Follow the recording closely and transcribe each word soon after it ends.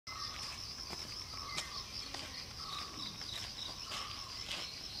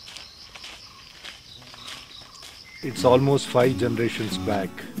It's almost 5 generations back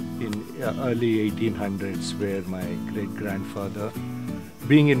in early 1800s where my great-grandfather,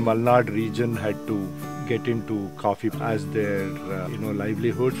 being in Malenadu region, had to get into coffee as their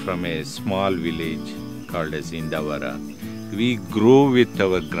livelihood. From a small village called as Indavara, we grew with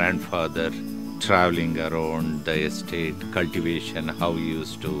our grandfather traveling around the estate, cultivation, how he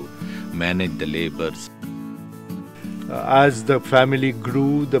used to manage the labors. As the family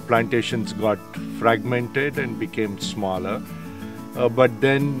grew, the plantations got fragmented and became smaller. But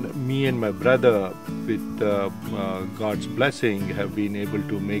then me and my brother, with God's blessing, have been able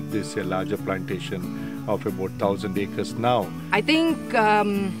to make this a larger plantation of about 1,000 acres now. I think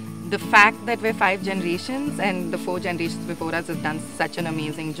the fact that we're 5 generations and the 4 generations before us has done such an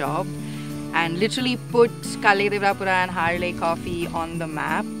amazing job and literally put Kaledevrapura and Harley coffee on the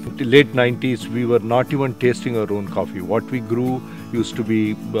map. In the late 90s, we were not even tasting our own coffee. What we grew used to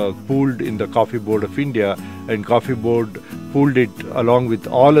be pooled in the Coffee Board of India, and Coffee Board pooled it along with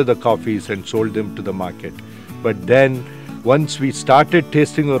all other coffees and sold them to the market. But then once we started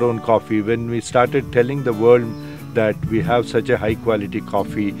tasting our own coffee, when we started telling the world that we have such a high quality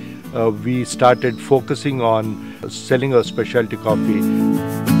coffee, we started focusing on selling our specialty coffee.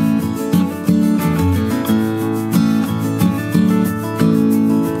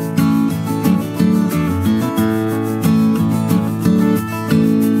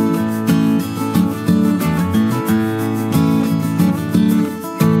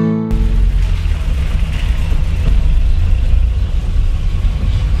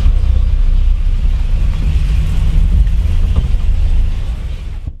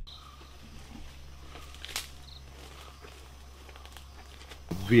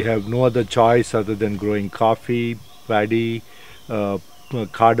 We have no other choice other than growing coffee, paddy,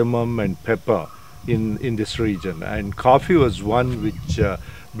 cardamom and pepper in this region. And coffee was one which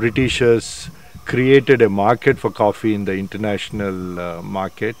Britishers created a market for coffee in the international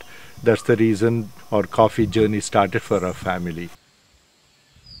market. That's the reason our coffee journey started for our family.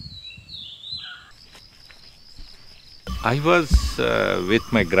 I was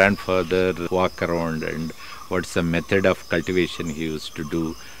with my grandfather, walk around and what's the method of cultivation he used to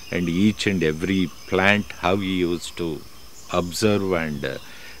do, and each and every plant, how he used to observe and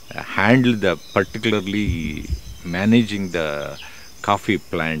handle the, particularly managing the coffee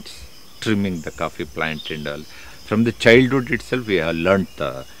plants, trimming the coffee plant and all. From the childhood itself we have learnt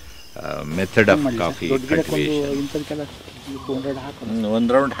the method of coffee cultivation.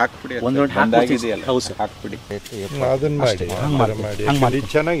 ಒಂದು round ಹಾಕ್ಬಿಡಿ,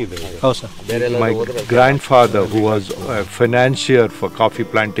 My grandfather, who was a financier for coffee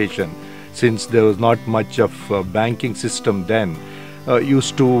plantation, since there was not much of a banking system then,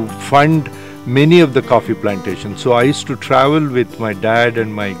 used to fund many of the coffee plantations. So I used to travel with my dad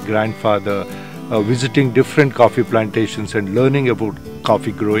and my grandfather, visiting different coffee plantations and learning about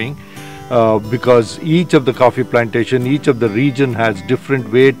coffee growing. Because each of the coffee plantation, each of the region has different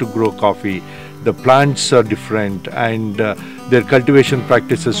way to grow coffee. The plants are different and their cultivation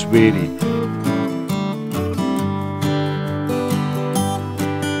practices vary.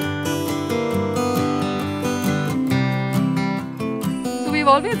 So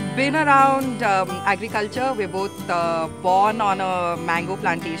we've always been around agriculture. We're both born on a mango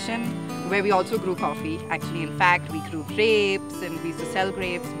plantation where we also grew coffee. Actually, in fact, we grew grapes and we used to sell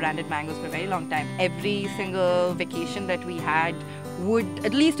grapes, branded mangoes for a very long time. Every single vacation that we had would,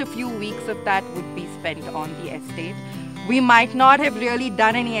 at least a few weeks of that would be spent on the estate. We might not have really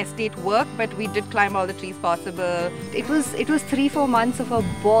done any estate work, but we did climb all the trees possible. It was 3-4 months of a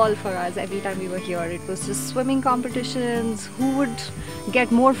ball for us every time we were here. It was just swimming competitions, who would get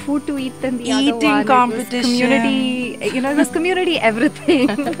more food to eat than the other one. Eating competition. It was community, it was community everything.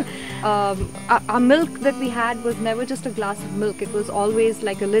 Our milk that we had was never just a glass of milk. It was always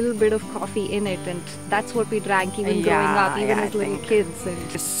like a little bit of coffee in it, and that's what we drank even growing up, even as little kids.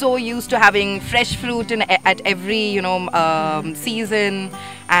 And so used to having fresh fruit at every season,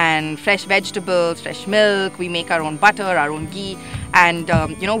 and fresh vegetables, fresh milk. We make our own butter, our own ghee, and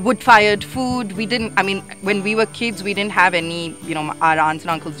wood-fired food. We didn't. I mean, when we were kids, we didn't have any. Our aunts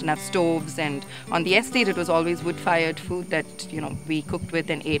and uncles didn't have stoves, and on the estate, it was always wood-fired food that we cooked with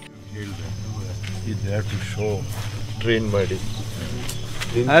and ate. You have to show train body.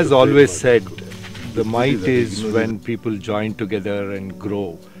 As always said, the might is when people join together and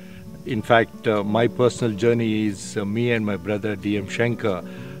grow. In fact, my personal journey is me and my brother D.M. Shankar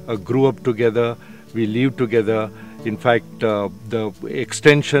grew up together, we live together. In fact, the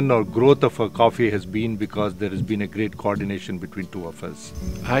extension or growth of our coffee has been because there has been a great coordination between two of us.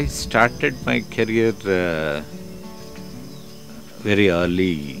 I started my career very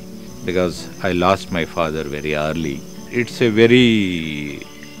early because I lost my father very early. It's a very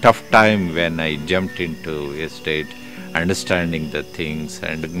tough time when I jumped into estate, understanding the things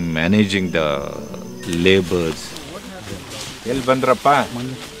and managing the labors. ಎಲ್ಲಿ ಬಂದ್ರಪ್ಪ?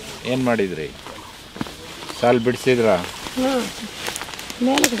 ಏನು ಮಾಡಿದ್ರಿ? ಸಾಲ್ ಬಿಡಿಸಿದ್ರಾ?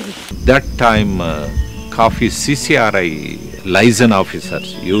 That time coffee CCRI license officers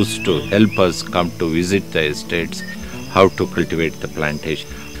used to help us come to visit the estates, how to cultivate the plantation.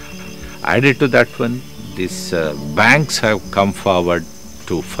 Added to that one, these banks have come forward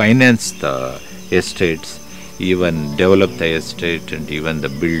to finance the estates, even develop the estate and even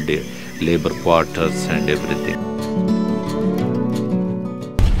the build labor quarters and everything.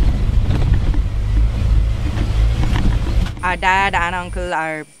 Our dad and uncle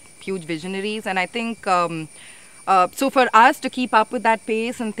are huge visionaries, and I think so for us to keep up with that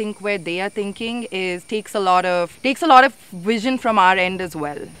pace and think where they are thinking takes a lot of vision from our end as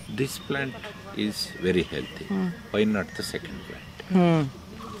well. This plant is very healthy. Why not the second plant?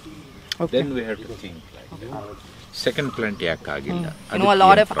 Okay. Then we have to think second plant yakagilla. You know, a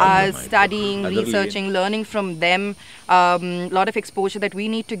lot of us studying, researching, learning from them, a lot of exposure that we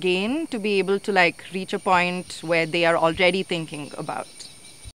need to gain to be able to like reach a point where they are already thinking about.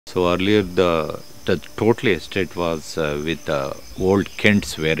 So earlier the total estate was with old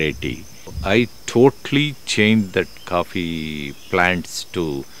Kent's variety. I totally changed that coffee plants to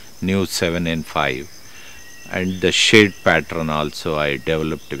new 7 and 5, and the shade pattern also I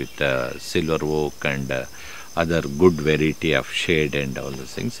developed with silver oak and other good variety of shade and all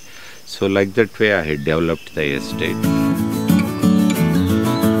those things. So like that way I had developed the estate.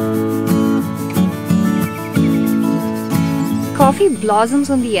 Coffee blossoms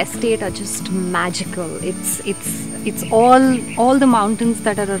on the estate are just magical. It's all the mountains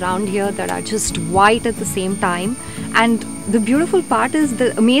that are around here that are just white at the same time. And the beautiful part is, the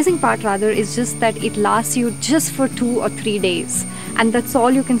amazing part rather, is just that it lasts you just for 2 or 3 days. And that's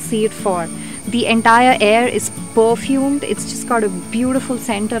all you can see it for. The entire air is perfumed. It's just got a beautiful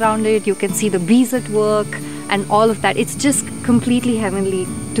scent around it. You can see the bees at work and all of that. It's just completely heavenly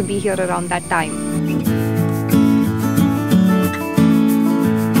to be here around that time.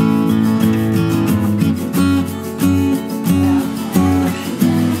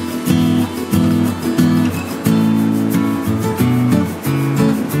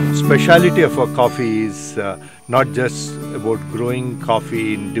 Speciality of our coffee is not just about growing coffee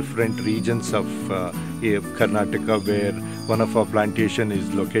in different regions of Karnataka, where one of our plantation is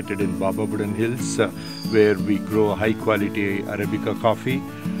located in Bababuddan Hills, where we grow high quality Arabica coffee.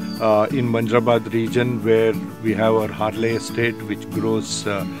 In Manjarabad region, where we have our Harley estate, which grows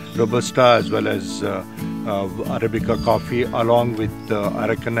Robusta as well as Arabica coffee, along with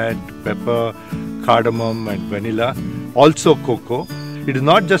Aracanut, pepper, cardamom and vanilla, also cocoa. It is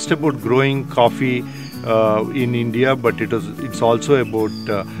not just about growing coffee in India, but it's also about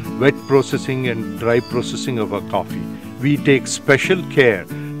wet processing and dry processing of our coffee. We take special care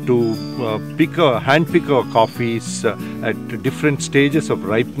to hand pick our coffees at different stages of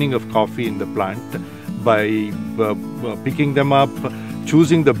ripening of coffee in the plant by picking them up,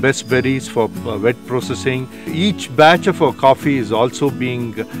 choosing the best berries for wet processing. Each batch of our coffee is also being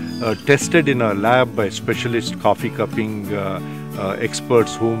tested in our lab by specialist coffee cupping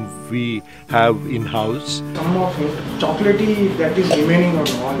experts whom we have in-house. Some of it, chocolatey, that is remaining on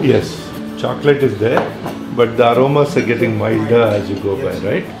all. Yes, chocolate is there, but the aromas are getting milder as you go by,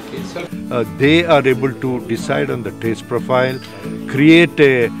 right? They are able to decide on the taste profile, create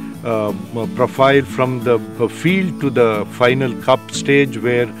a profile from the field to the final cup stage,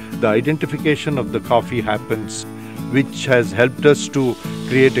 where the identification of the coffee happens, which has helped us to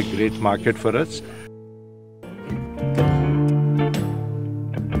create a great market for us.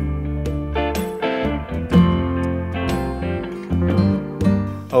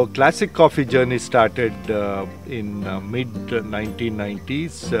 Our classic coffee journey started in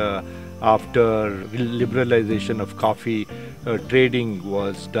mid-1990s. After liberalization of coffee, trading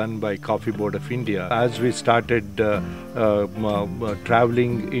was done by Coffee Board of India. As we started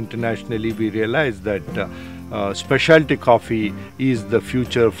traveling internationally, we realized that specialty coffee is the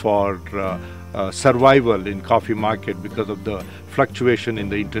future for survival in coffee market because of the fluctuation in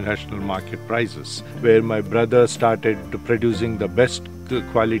the international market prices, where my brother started producing the best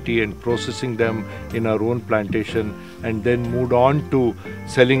quality and processing them in our own plantation, and then moved on to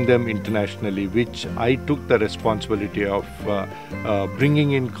selling them internationally, which I took the responsibility of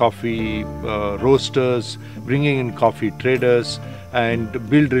bringing in coffee roasters, bringing in coffee traders, and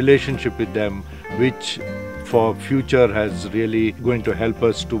build relationship with them, which for future has really going to help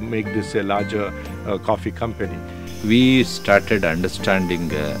us to make this a larger coffee company. We started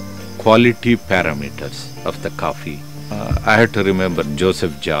understanding quality parameters of the coffee. I had to remember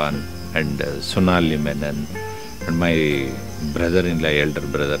Joseph John and Sonali Menon and my brother-in-law, elder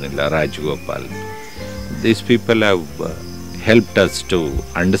brother-in-law, Raj Gopal. These people have helped us to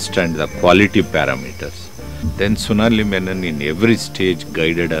understand the quality parameters. Then Sonali Menon in every stage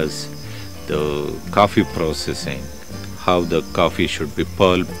guided us the coffee processing, how the coffee should be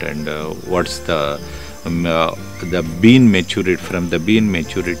pulped and what's the bean maturity, from the bean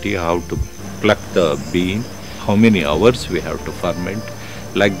maturity, how to pluck the bean, how many hours we have to ferment.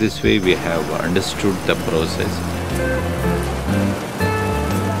 Like this way we have understood the process.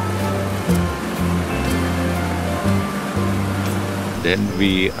 Then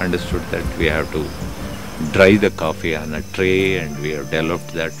we understood that we have to dry the coffee on a tray, and we have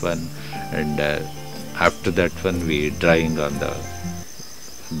developed that one. And after that one we drying on the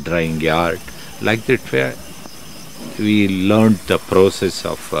drying yard. Like that way we learned the process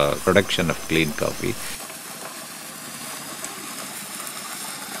of production of clean coffee.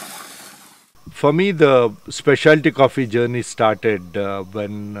 For me, the specialty coffee journey started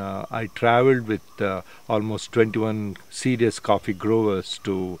when I traveled with almost 21 serious coffee growers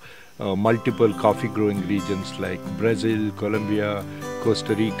to multiple coffee growing regions like Brazil, Colombia,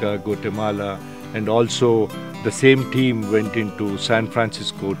 Costa Rica, Guatemala, and also the same team went into San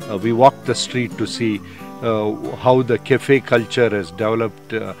Francisco. We walked the street to see how the cafe culture has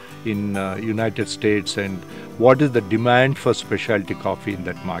developed in United States and what is the demand for specialty coffee in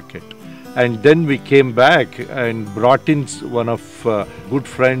that market. And then we came back and brought in one of good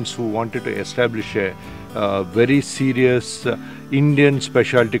friends who wanted to establish a very serious Indian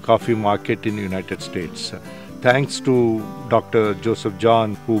specialty coffee market in the United States. Thanks to Dr. Joseph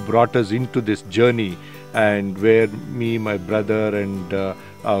John, who brought us into this journey, and where me, my brother and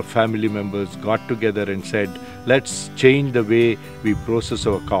our family members got together and said, let's change the way we process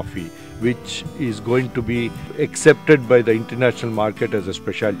our coffee, which is going to be accepted by the international market as a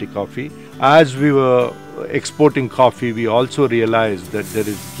specialty coffee. As we were exporting coffee, we also realized that there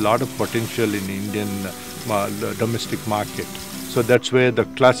is a lot of potential in Indian domestic market. So that's where the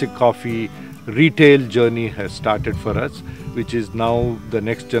classic coffee retail journey has started for us, which is now the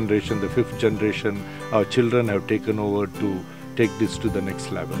next generation, the 5th generation. Our children have taken over to take this to the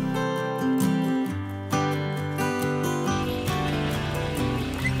next level.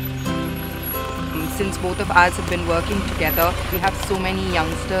 Since both of us have been working together, we have so many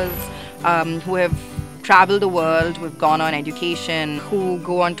youngsters who have traveled the world, who have gone on education, who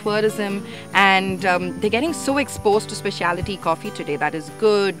go on tourism, and they're getting so exposed to specialty coffee today, that is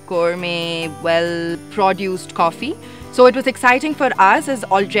good, gourmet, well-produced coffee. So it was exciting for us as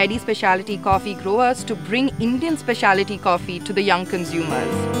already specialty coffee growers to bring Indian specialty coffee to the young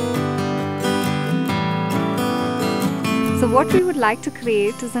consumers. So what we would like to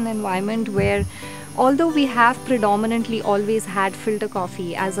create is an environment where, although we have predominantly always had filter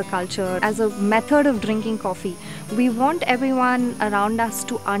coffee as a culture, as a method of drinking coffee, we want everyone around us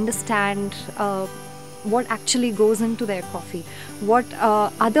to understand what actually goes into their coffee, what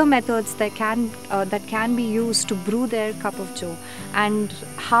other methods that can be used to brew their cup of joe, and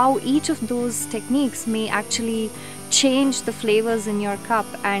how each of those techniques may actually change the flavors in your cup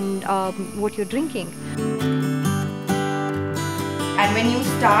and what you're drinking. And when you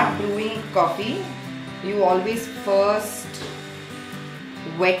start brewing coffee, you always first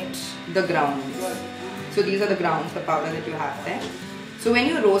wet the grounds. So these are the grounds, the powder that you have there. So when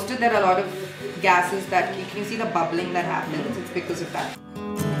you roast it, there are a lot of gases that you can see the bubbling that happens. It's because of that.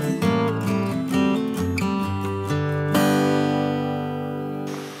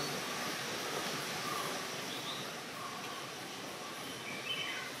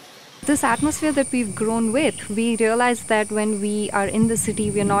 This atmosphere that we've grown with, we realize that when we are in the city,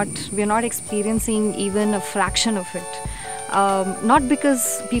 we're not experiencing even a fraction of it. Not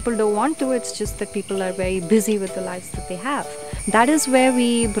because people don't want to, it's just that people are very busy with the lives that they have. That is where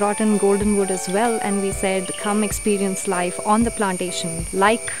we brought in Goldenwood as well, and we said, come experience life on the plantation,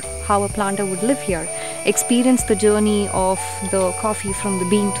 like how a planter would live here. Experience the journey of the coffee from the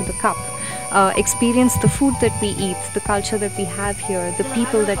bean to the cup. Experience the food that we eat, the culture that we have here, the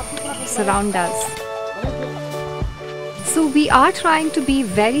people that surround us. So we are trying to be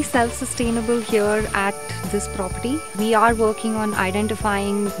very self-sustainable here at this property. We are working on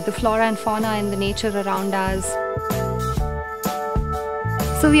identifying the flora and fauna and the nature around us.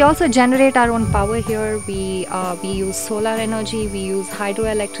 So we also generate our own power here. We use solar energy, we use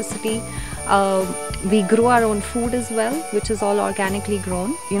hydroelectricity. We grow our own food as well, which is all organically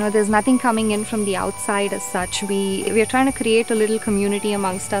grown. You know, there's nothing coming in from the outside as such. We're trying to create a little community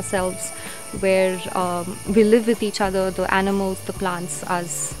amongst ourselves where we live with each other, the animals, the plants,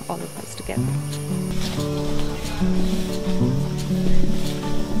 us, all of us together.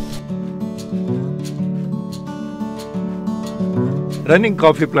 Running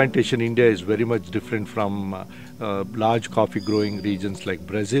coffee plantation in India is very much different from large coffee growing regions like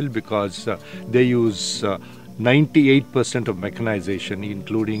Brazil, because they use 98% of mechanization,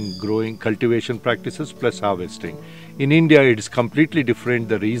 including growing, cultivation practices plus harvesting. In India, it is completely different.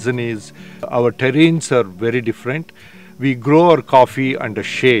 The reason is our terrains are very different. We grow our coffee under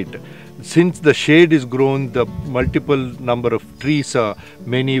shade. Since the shade is grown, the multiple number of trees are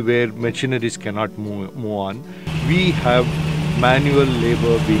many where machineries cannot move on. We have manual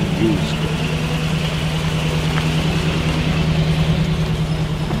labor being used.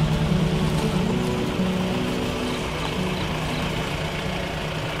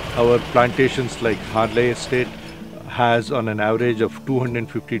 Our plantations like Harley Estate has on an average of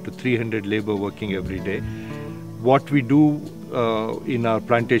 250 to 300 labor working every day. What we do in our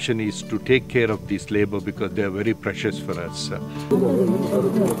plantation is to take care of these labor because they are very precious for us.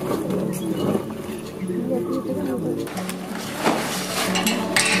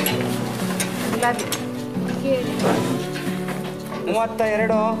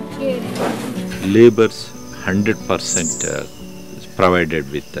 Labor's 100% provided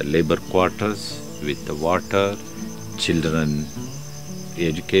with the labor quarters, with the water, children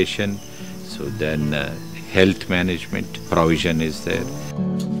education, so then health management provision is there.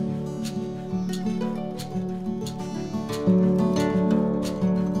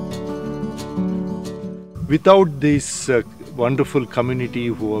 Without this wonderful community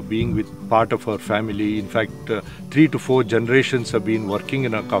who are being with part of our family, in fact 3 to 4 generations have been working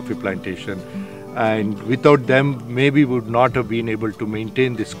in our coffee plantation, and without them maybe we would not have been able to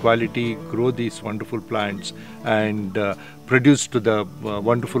maintain this quality, grow these wonderful plants and produce to the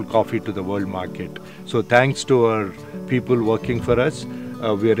wonderful coffee to the world market. So thanks to our people working for us,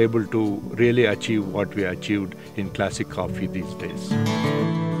 we are able to really achieve what we achieved in classic coffee these days.